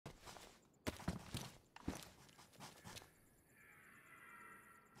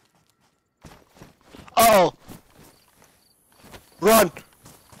Run!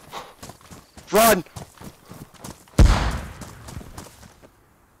 Run!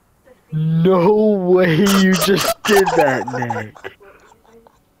 No way you just did that, Nick.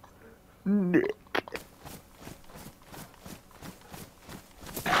 Nick.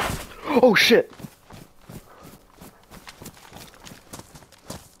 Oh shit!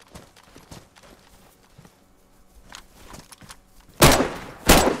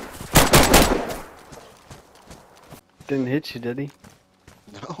 Didn't hit you, did he?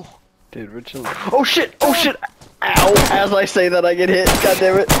 No. Dude, we're chilling. Oh shit! Oh shit! Ow! As I say that, I get hit. God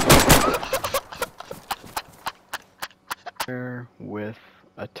damn it! With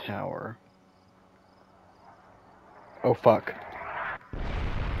a tower. Oh fuck.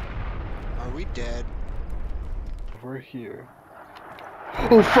 Are we dead? We're here.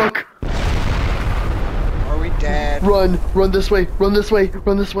 Oh fuck! Are we dead? Run! Run this way! Run this way!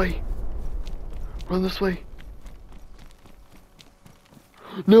 Run this way! Run this way!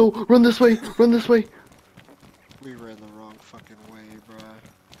 No! Run this way! Run this way! We ran the wrong fucking way,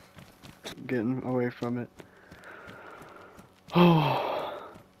 bruh. Getting away from it. Oh.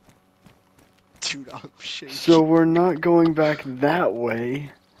 Dude, I'm shaking. So we're not going back that way.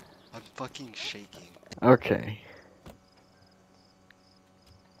 I'm fucking shaking. Okay.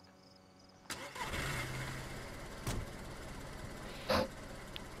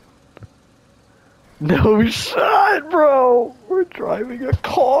 No shot, bro! We're driving a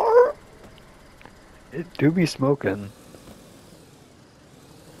car! It do be smoking.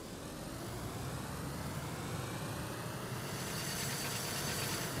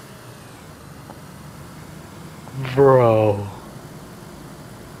 Bro.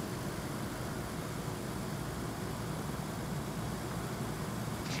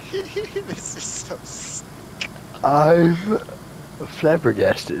 This is so sick. I'm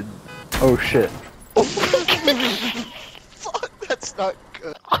flabbergasted. Oh shit. Fuck, that's not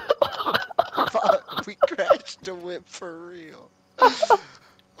good. Fuck, we crashed a whip for real.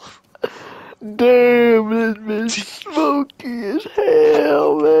 Damn, this bitch smoky as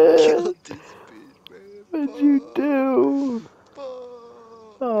hell, man. Killed this bitch, man. What'd you do? Fuck.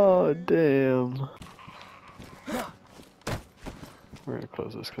 Oh, damn. We're gonna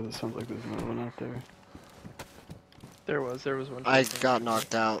close this because it sounds like there's another one out there. There was one. I got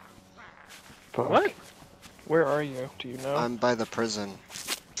knocked out. Fuck. What? Where are you? Do you know? I'm by the prison.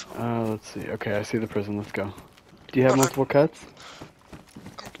 Let's see. Okay, I see the prison. Let's go. Do you have multiple cuts?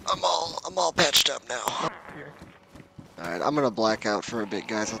 I'm all patched up now. Here. Alright, I'm gonna black out for a bit,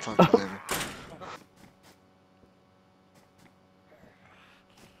 guys. I'll talk to you later.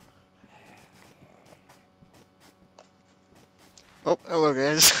 Oh, hello,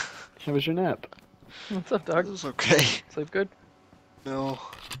 guys. How was your nap? What's up, It dog? was okay. Sleep good? No.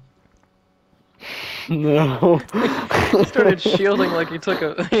 No. He started shielding like he took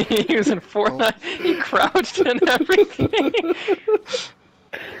a. He was in Fortnite. He crouched and everything.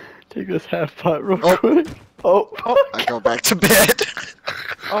 Take this half pot real quick. Oh. I go back to bed.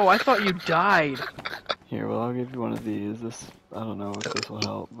 Oh, I thought you died. Here, well, I'll give you one of these. This, I don't know if this will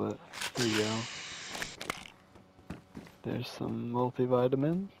help, but here you go. There's some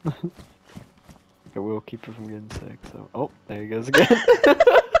multivitamin. It will keep you from getting sick, so... Oh, there he goes again. I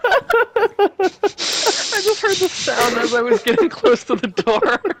just heard the sound as I was getting close to the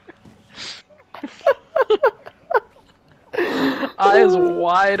door. Eyes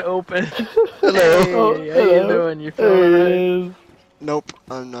wide open. Hello. Hey, Oh, how you hello. doing? You There feeling he alright? is. Nope,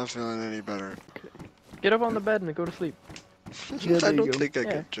 I'm not feeling any better. Get up on the bed and go to sleep. Yeah, I there you don't go. think I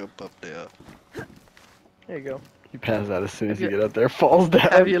Yeah. can jump up there. There you go. He passes out as soon as Have you you- get up there, falls down.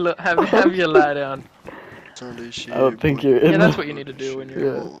 Have you have you lie down. Turn this shit. I don't think you're in Yeah, that's the- what you need to do when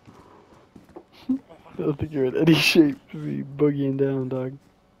you're. Yeah. I don't think you're in any shape to be boogieing down, dog.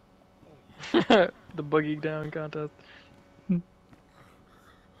 The boogie down contest. I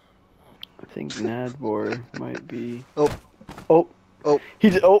think Nadbor might be... Oh. Oh. Oh.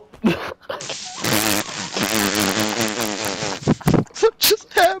 He's... Oh. What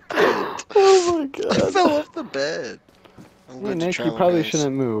just happened? Oh my I god. fell off the bed. I'm Hey good to Nick, travel, you probably guys.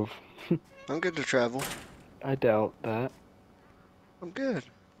 shouldn't move. I'm good to travel. I doubt that. I'm good.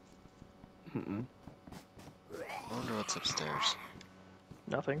 Mm-mm. I wonder what's upstairs.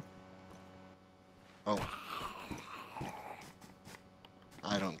 Nothing. Oh.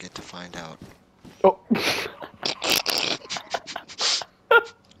 I don't get to find out. Oh.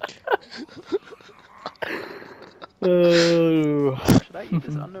 Oh. Should I eat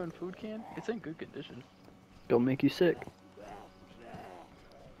this unknown food can? It's in good condition. Don't make you sick.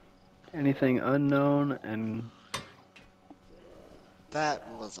 Anything unknown and That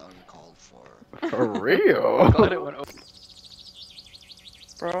was uncalled for. for real. Glad it went over.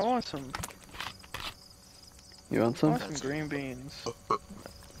 Bro, I want some. You want I some? want some green beans.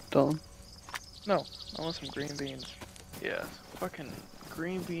 Dalton? No, I want some green beans. Yeah, fucking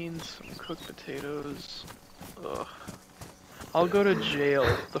green beans, some cooked potatoes. Ugh. I'll go to jail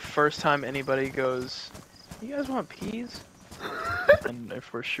the first time anybody goes, "You guys want peas?" And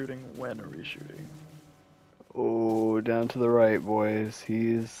if we're shooting, when are we shooting? Oh, down to the right, boys.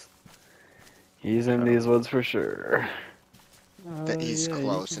 He's in these woods for sure. He's Yeah,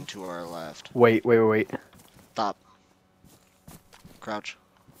 close and to our left. Wait. Stop. Crouch.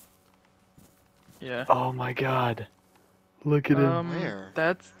 Yeah. Oh my god. Look at him. Where?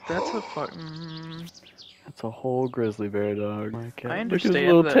 That's a fucking. That's a whole grizzly bear dog. My cat. I Look at his understand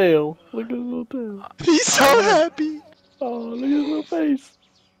little that- tail. Look at his little tail. He's so happy! Oh, look at his little face.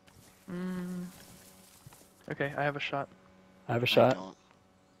 Okay, I have a shot. I have a I shot. don't.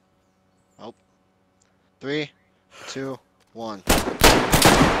 Oh. 3, 2, 1.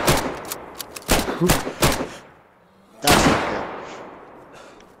 That's not good.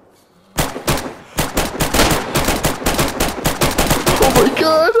 Oh my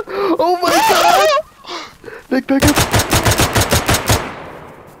god! Oh my god! Nick, pick up!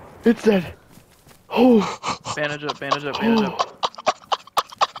 It's dead. Oh! Bandage up, bandage up, bandage up.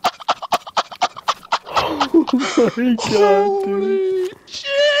 Oh my god, dude. Holy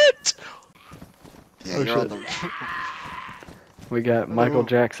shit! Yeah, Oh, you're on shit. the. We got Michael Oh.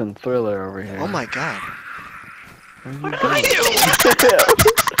 Jackson Thriller over here. Oh my god. What did I do?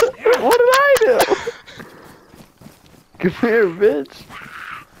 What did I do? Come here, bitch.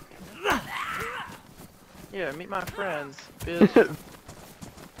 Yeah, meet my friends, bitch.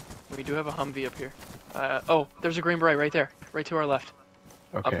 We do have a Humvee up here. Oh, there's a green beret right there, right to our left.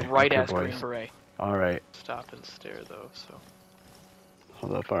 Okay, A bright okay, ass green boys. beret. Alright, Stop and stare though, so.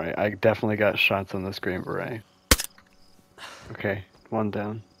 hold up, alright. I definitely got shots on this green beret. Okay, one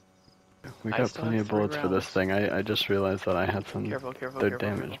down. We I got still plenty have of 3 bullets for this rounds. thing. I just realized that I had some Careful, careful, good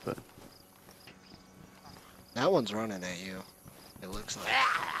careful, damage, careful. That one's running at you. It looks like.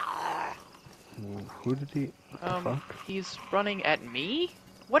 but who did he? What the fuck? He's running at me?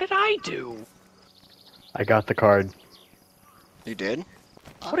 What did I do? I got the card. You did?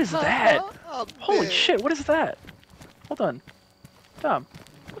 What is that? Holy shit, what is that? Hold on. Tom,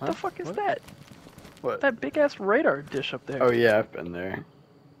 what Huh? the fuck is What? that? What? That big ass radar dish up there. Oh yeah, I've been there.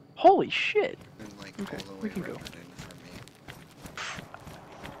 Holy shit. Like, Okay, all the we way can go. around in for me.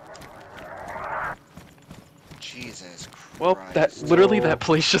 Jesus Christ. Well, literally Whoa. that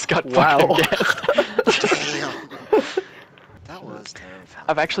place just got Wow. fucking gassed. Damn. That was terrifying.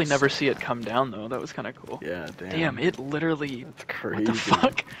 I've actually never seen it come down though. That was kind of cool. Yeah, damn. Damn, it literally. That's What crazy. the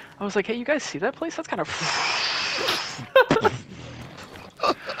fuck? I was like, hey, you guys see that place? That's kind of.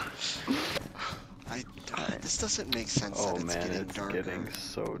 This doesn't make sense Oh that it's man, getting it's darker. getting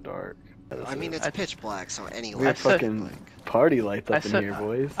so dark. I mean, it's pitch black, so any We light have I said- fucking like, party lights I up in said- here,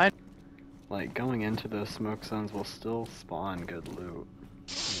 boys. I- Like, going into those smoke zones will still spawn good loot,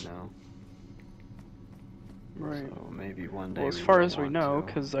 you know? Right. So maybe one day Well, as we far will as we want know, to.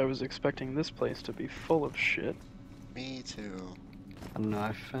 because I was expecting this place to be full of shit. me too. I don't know,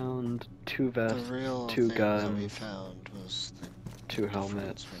 I found 2 The vests, real 2 thing that we guns, found was the 2 difference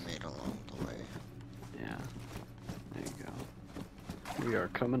helmets. we made along the way. Yeah. There you go. We are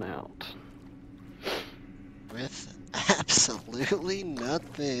coming out. With absolutely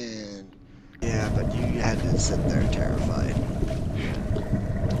nothing. Yeah, but you had to sit there terrified.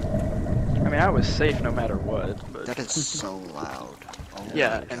 I mean, I was safe no matter what, but That is so loud. Oh Yeah,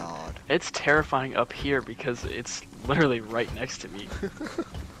 my and- god. it's terrifying up here because it's literally right next to me.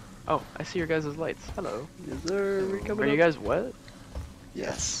 Oh, I see your guys' lights. Hello. Is there? We coming Are you up? guys wet?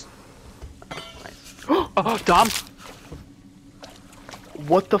 Yes. Oh, Dom!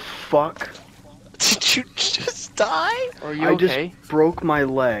 What the fuck? Did you just die? Are you I okay? just broke my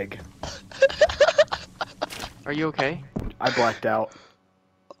leg. Are you okay? I blacked out.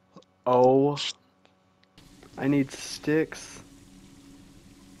 Oh. I need sticks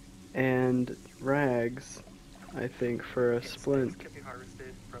and rags, I think, for a splint.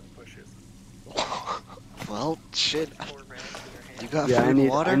 Well, shit. You got Yeah, food and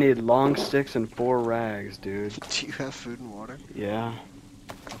water? I need long sticks and 4 rags, dude. Do you have food and water? Yeah.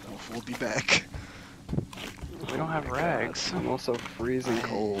 We'll be back. We don't have my God, rags. I'm also freezing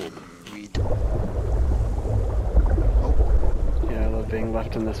cold. We Yeah, I love being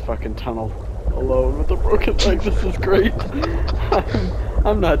left in this fucking tunnel alone with a broken leg. This is great.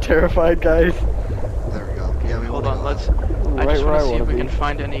 I'm not terrified, guys. There we go. Yeah, we Hold wanna on, go let's. out. I Right just where want I to see if want we to can be.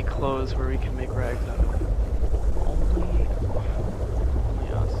 find any clothes where we can make rags out of.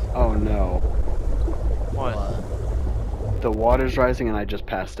 Only us. Oh no. What? The water's rising and I just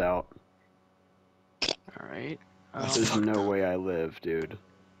passed out. Alright. That's There's fucked no up. way I live, dude.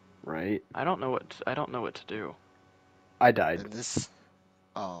 Right? I don't know what to do. I died. And this.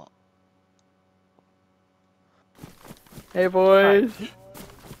 Oh. Hey, boys!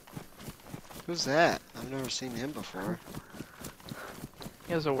 Who's that? I've never seen him before.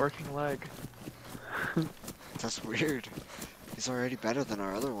 He has a working leg. That's weird. He's already better than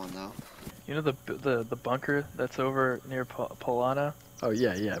our other one, though. You know the bunker that's over near Polana? Oh,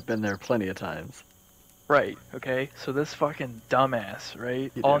 yeah, been there plenty of times. Right, okay? So this fucking dumbass,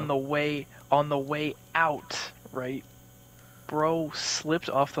 right? You On do. the way out, right? Bro slipped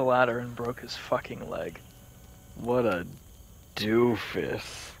off the ladder and broke his fucking leg. What a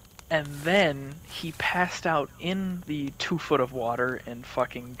doofus. And then he passed out in the 2 foot of water and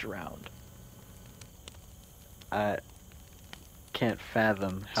fucking drowned. I can't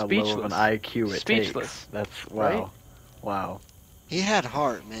fathom how low of an IQ it Speechless. takes. That's, wow. Right? Wow. He had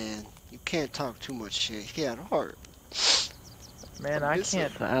heart, man. You can't talk too much shit. He had heart. Man, I I miss him.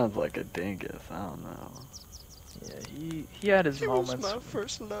 can't. Sounds like a dingus. I don't know. Yeah, he had his He moments. was my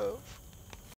first love.